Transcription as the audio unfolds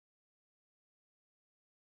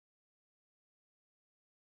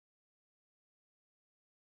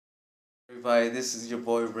Everybody, this is your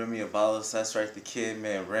boy Remy Avalos. That's right, the kid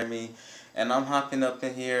man Remy, and I'm hopping up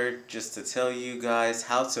in here just to tell you guys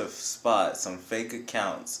how to spot some fake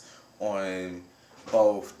accounts on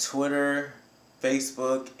both Twitter,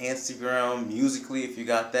 Facebook, Instagram, Musically if you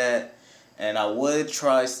got that, and I would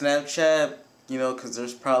try Snapchat, because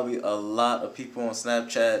there's probably a lot of people on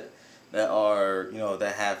Snapchat that are,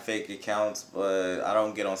 that have fake accounts, but I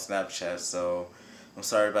don't get on Snapchat, so I'm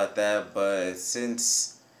sorry about that. But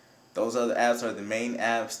since those other apps are the main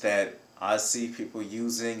apps that I see people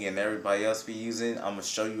using and everybody else be using, I'm going to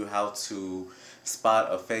show you how to spot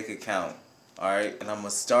a fake account. Alright, and I'm going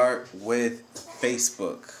to start with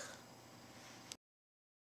Facebook.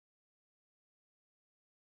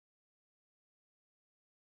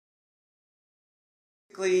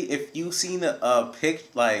 Basically, if you seen a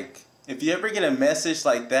if you ever get a message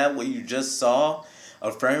like that where you just saw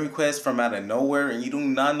a friend request from out of nowhere and you do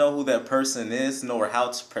not know who that person is nor how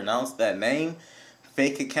to pronounce that name,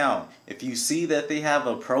 fake account. If you see that they have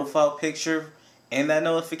a profile picture in that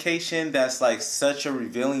notification, that's like such a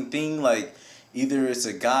revealing thing, like either it's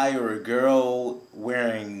a guy or a girl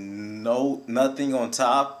wearing nothing on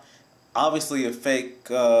top, obviously a fake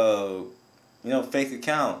fake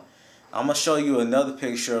account. I'm gonna show you another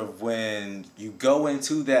picture of when you go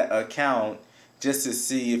into that account just to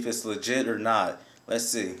see if it's legit or not. Let's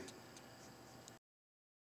see.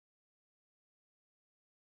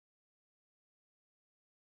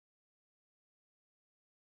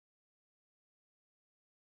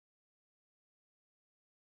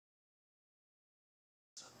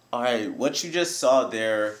 Alright, what you just saw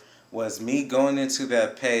there was me going into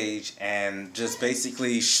that page and just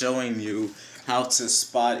basically showing you how to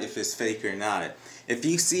spot if it's fake or not. If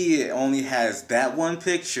you see it only has that one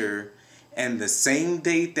picture and the same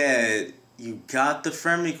date that you got the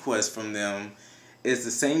friend request from them is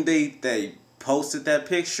the same date they posted that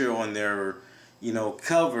picture on their,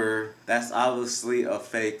 cover, that's obviously a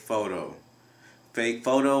fake photo. Fake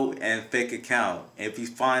photo and fake account. If you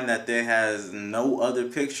find that there has no other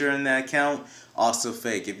picture in that account, also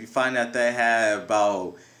fake. If you find that they have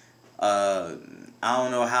about I don't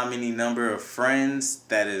know how many number of friends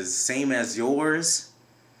that is same as yours,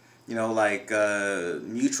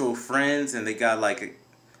 mutual friends, and they got like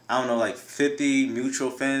I don't know, like 50 mutual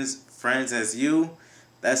friends as you,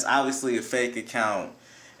 that's obviously a fake account.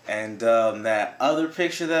 And that other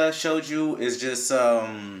picture that I showed you is just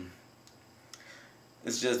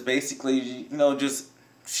it's just basically, just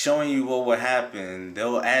showing you what will happen.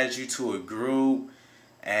 They'll add you to a group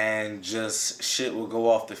and just shit will go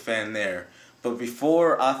off the fan there. But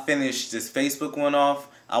before I finish this Facebook one off,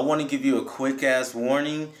 I want to give you a quick ass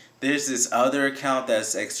warning. There's this other account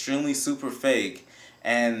that's extremely super fake,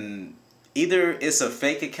 and either it's a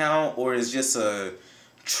fake account or it's just a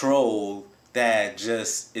troll that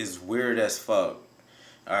just is weird as fuck.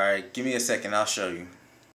 Alright, give me a second, I'll show you.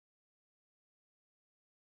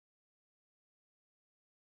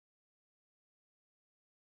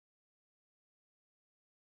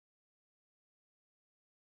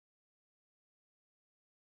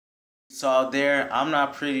 So there, I'm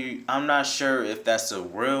not sure if that's a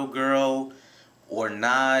real girl or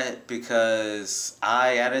not, because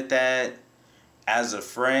I added that as a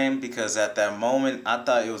friend because at that moment I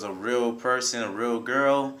thought it was a real person, a real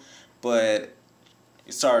girl, but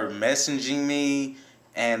it started messaging me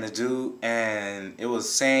and it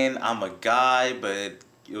was saying I'm a guy, but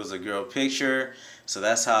it was a girl picture. So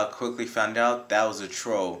that's how I quickly found out that was a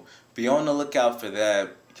troll. Be on the lookout for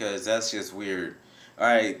that because that's just weird.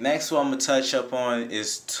 Alright, next one I'm going to touch up on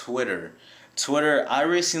is Twitter. Twitter, I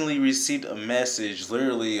recently received a message,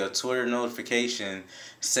 literally a Twitter notification,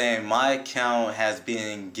 saying my account has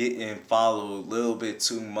been getting followed a little bit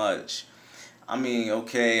too much. I mean,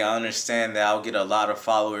 okay, I understand that I'll get a lot of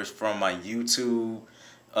followers from my YouTube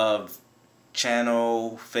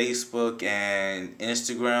channel, Facebook, and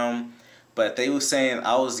Instagram, but they were saying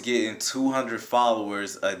I was getting 200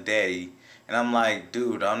 followers a day, and I'm like,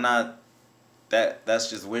 dude, I'm not. That's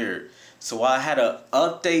just weird. So I had to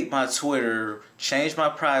update my Twitter, change my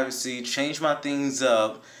privacy, change my things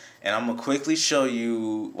up, and I'm gonna quickly show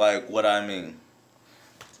you like what I mean.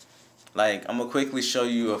 Like, I'm gonna quickly show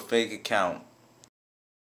you a fake account.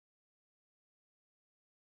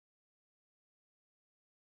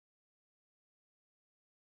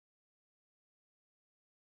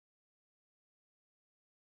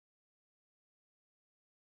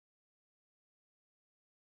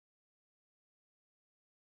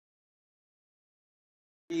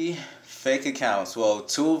 Three fake accounts. Well,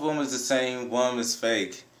 two of them is the same, one is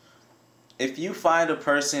fake. If you find a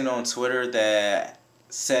person on Twitter that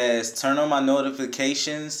says turn on my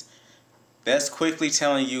notifications, That's quickly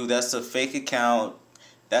telling you that's a fake account.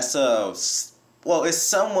 That's a, well, it's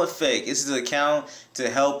somewhat fake. It's an account to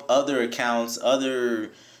help other accounts,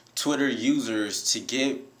 other Twitter users to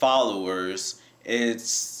get followers.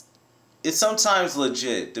 It's sometimes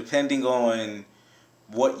legit depending on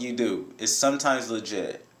what you do. It's sometimes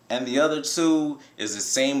legit. And the other two is the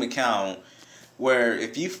same account, where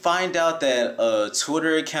if you find out that a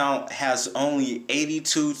Twitter account has only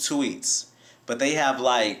 82 tweets, but they have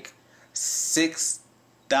like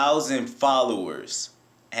 6,000 followers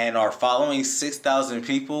and are following 6,000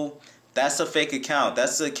 people, that's a fake account.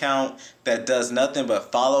 That's an account that does nothing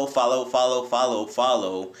but follow, follow, follow, follow,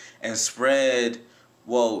 follow, and spread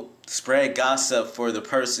gossip for the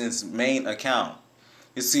person's main account.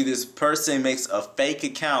 You see, this person makes a fake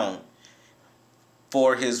account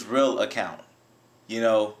for his real account, you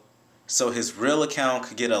know, so his real account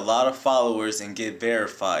could get a lot of followers and get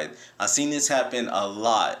verified. I've seen this happen a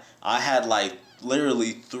lot. I had like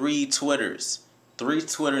literally three Twitters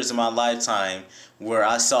in my lifetime where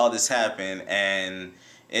I saw this happen, and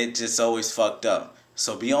it just always fucked up.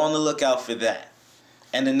 So be on the lookout for that.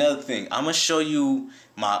 And another thing, I'm going to show you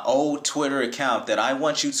my old Twitter account that I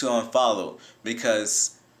want you to unfollow,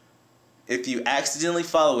 because if you accidentally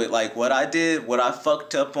follow it, like what I did, what I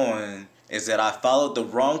fucked up on is that I followed the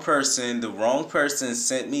wrong person. The wrong person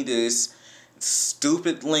sent me this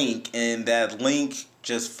stupid link, and that link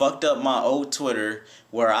just fucked up my old Twitter,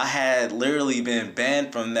 where I had literally been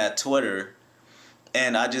banned from that Twitter,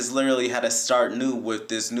 and I just literally had to start new with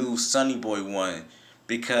this new Sunny Boy one,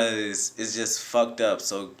 because it's just fucked up.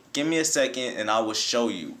 So give me a second and I will show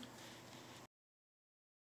you.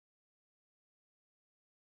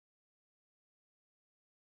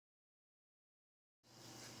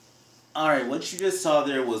 Alright, what you just saw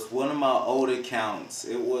there was one of my old accounts.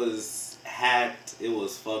 It was hacked, it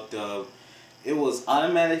was fucked up. It was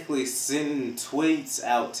automatically sending tweets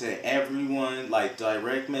out to everyone, like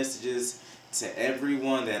direct messages to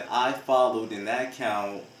everyone that I followed in that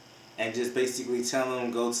account, and just basically telling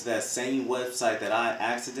them go to that same website that I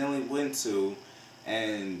accidentally went to,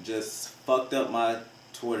 and just fucked up my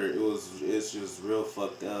Twitter. It's just real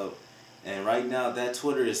fucked up. And right now that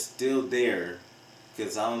Twitter is still there,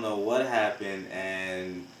 because I don't know what happened,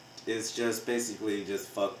 and it's just basically just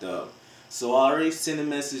fucked up. So I already sent a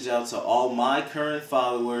message out to all my current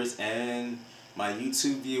followers and my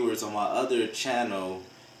YouTube viewers on my other channel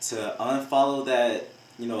to unfollow that,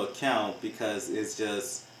 account, because it's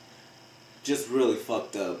just really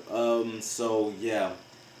fucked up. So yeah,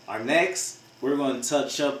 we're going to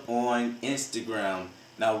touch up on Instagram.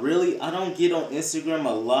 Now really, I don't get on Instagram a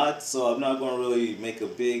lot, so I'm not going to really make a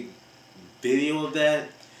big video of that.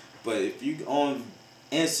 But if you on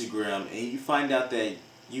Instagram and you find out that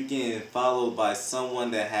you getting followed by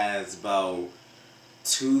someone that has about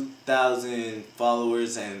 2,000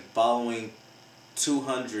 followers and following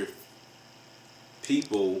 200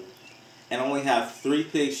 people, and only have 3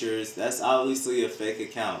 pictures, that's obviously a fake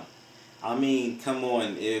account. I mean, come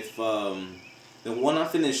on, if the one I'm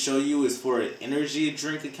finna show you is for an energy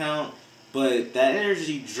drink account, but that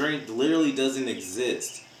energy drink literally doesn't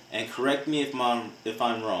exist. And correct me if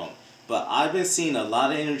I'm wrong, but I've been seeing a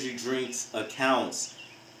lot of energy drinks accounts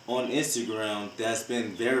on Instagram that's been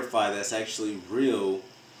verified, that's actually real,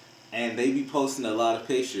 and they be posting a lot of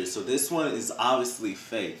pictures. So this one is obviously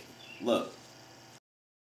fake. Look.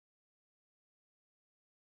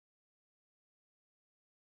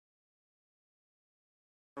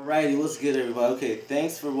 Alrighty, what's good, everybody? Okay,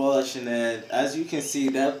 thanks for watching that. As you can see,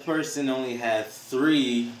 that person only had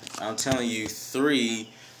 3, I'm telling you, 3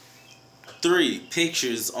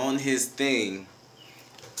 pictures on his thing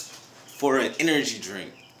for an energy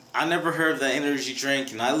drink. I never heard of that energy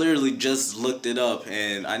drink, and I literally just looked it up,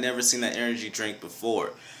 and I never seen that energy drink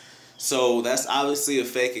before. So that's obviously a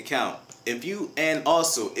fake account. If you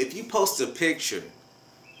post a picture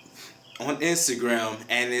on Instagram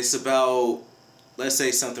and it's about, let's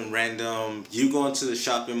say something random, you go into the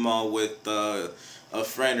shopping mall with a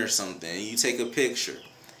friend or something, and you take a picture,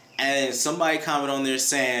 and somebody comment on there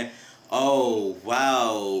saying, oh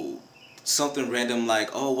wow, something random like,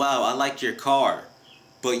 oh wow, I like your car,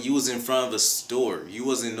 but you was in front of a store, you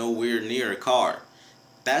wasn't nowhere near a car.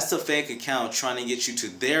 That's a fake account trying to get you to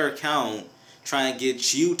their account, trying to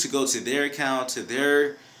get you to go to their account, to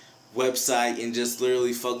their website, and just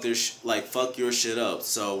literally fuck your shit up.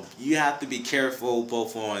 So you have to be careful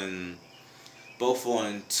both on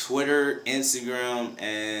Twitter, Instagram,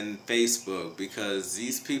 and Facebook, because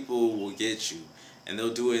these people will get you, and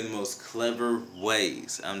they'll do it in the most clever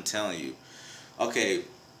ways, I'm telling you. Okay,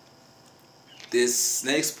 This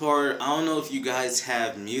next part, I don't know if you guys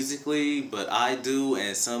have Musical.ly, but I do,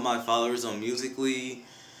 and some of my followers on Musical.ly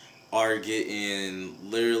are getting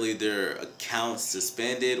literally their accounts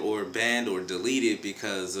suspended or banned or deleted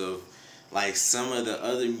because of like some of the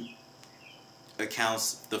other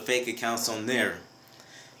accounts, the fake accounts on there.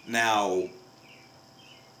 Now,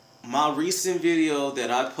 my recent video that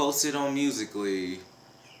I posted on Musical.ly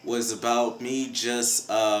was about me just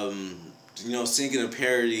singing a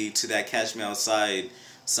parody to that Catch Me Outside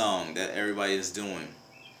song that everybody is doing.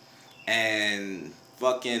 And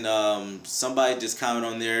fucking somebody just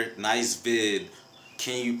commented on there, nice vid,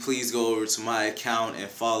 can you please go over to my account and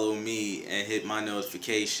follow me and hit my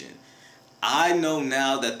notification. I know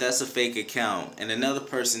now that that's a fake account, and another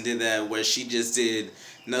person did that where she just did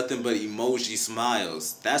nothing but emoji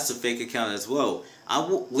smiles. That's a fake account as well. I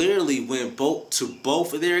literally went to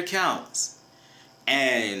both of their accounts,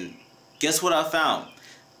 and guess what I found?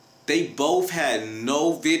 They both had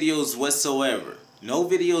no videos whatsoever. No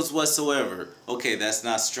videos whatsoever. Okay, that's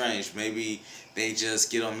not strange. Maybe they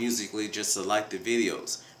just get on Musical.ly just to like the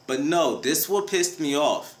videos. But no, this what pissed me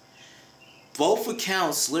off. Both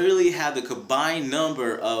accounts literally have the combined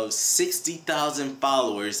number of 60,000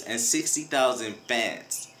 followers and 60,000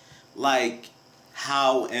 fans. Like,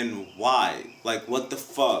 how and why? Like, what the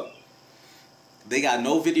fuck? They got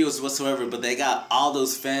no videos whatsoever, but they got all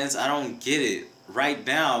those fans. I don't get it. Right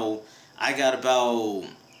now, I got about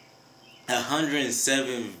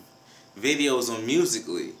 107 videos on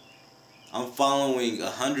Musical.ly. I'm following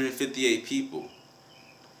 158 people.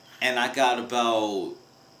 And I got about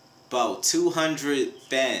 200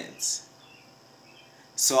 fans.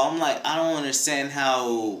 So I'm like, I don't understand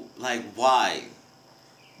how, like, why.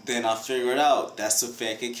 Then I figured out that's a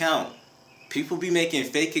fake account. People be making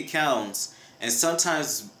fake accounts and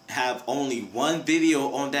sometimes have only one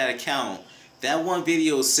video on that account. That one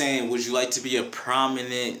video is saying, would you like to be a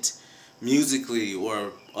prominent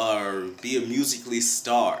Musical.ly or be a Musical.ly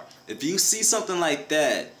star? If you see something like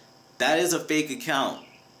that, that is a fake account.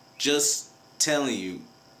 Just telling you.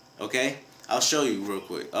 Okay? I'll show you real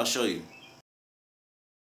quick. I'll show you.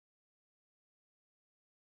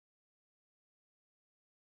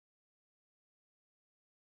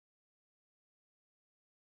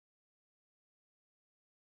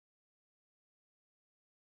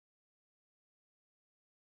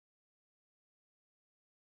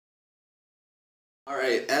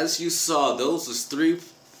 Alright, as you saw, those was three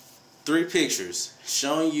pictures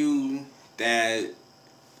showing you that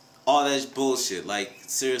all that bullshit. Like,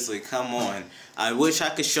 seriously, come on. I wish I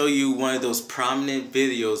could show you one of those prominent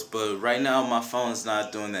videos, but right now my phone's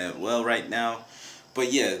not doing that well right now.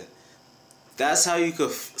 But yeah, that's how you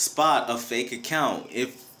could spot a fake account.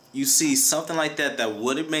 If you see something like that that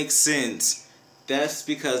wouldn't make sense, that's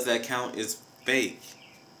because that account is fake.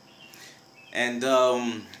 And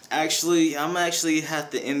actually, I'm actually have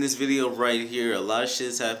to end this video right here. A lot of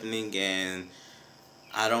shit's happening and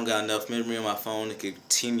I don't got enough memory on my phone to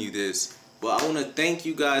continue this. But I want to thank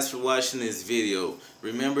you guys for watching this video.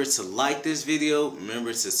 Remember to like this video,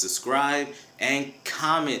 remember to subscribe, and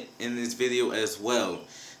comment in this video as well.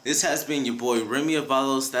 This has been your boy Remy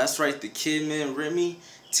Avalos. That's right, the Kid Man Remy,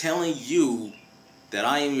 telling you that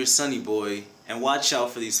I am your sunny boy. And watch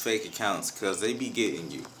out for these fake accounts, because they be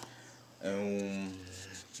getting you.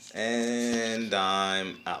 And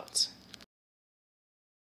I'm out.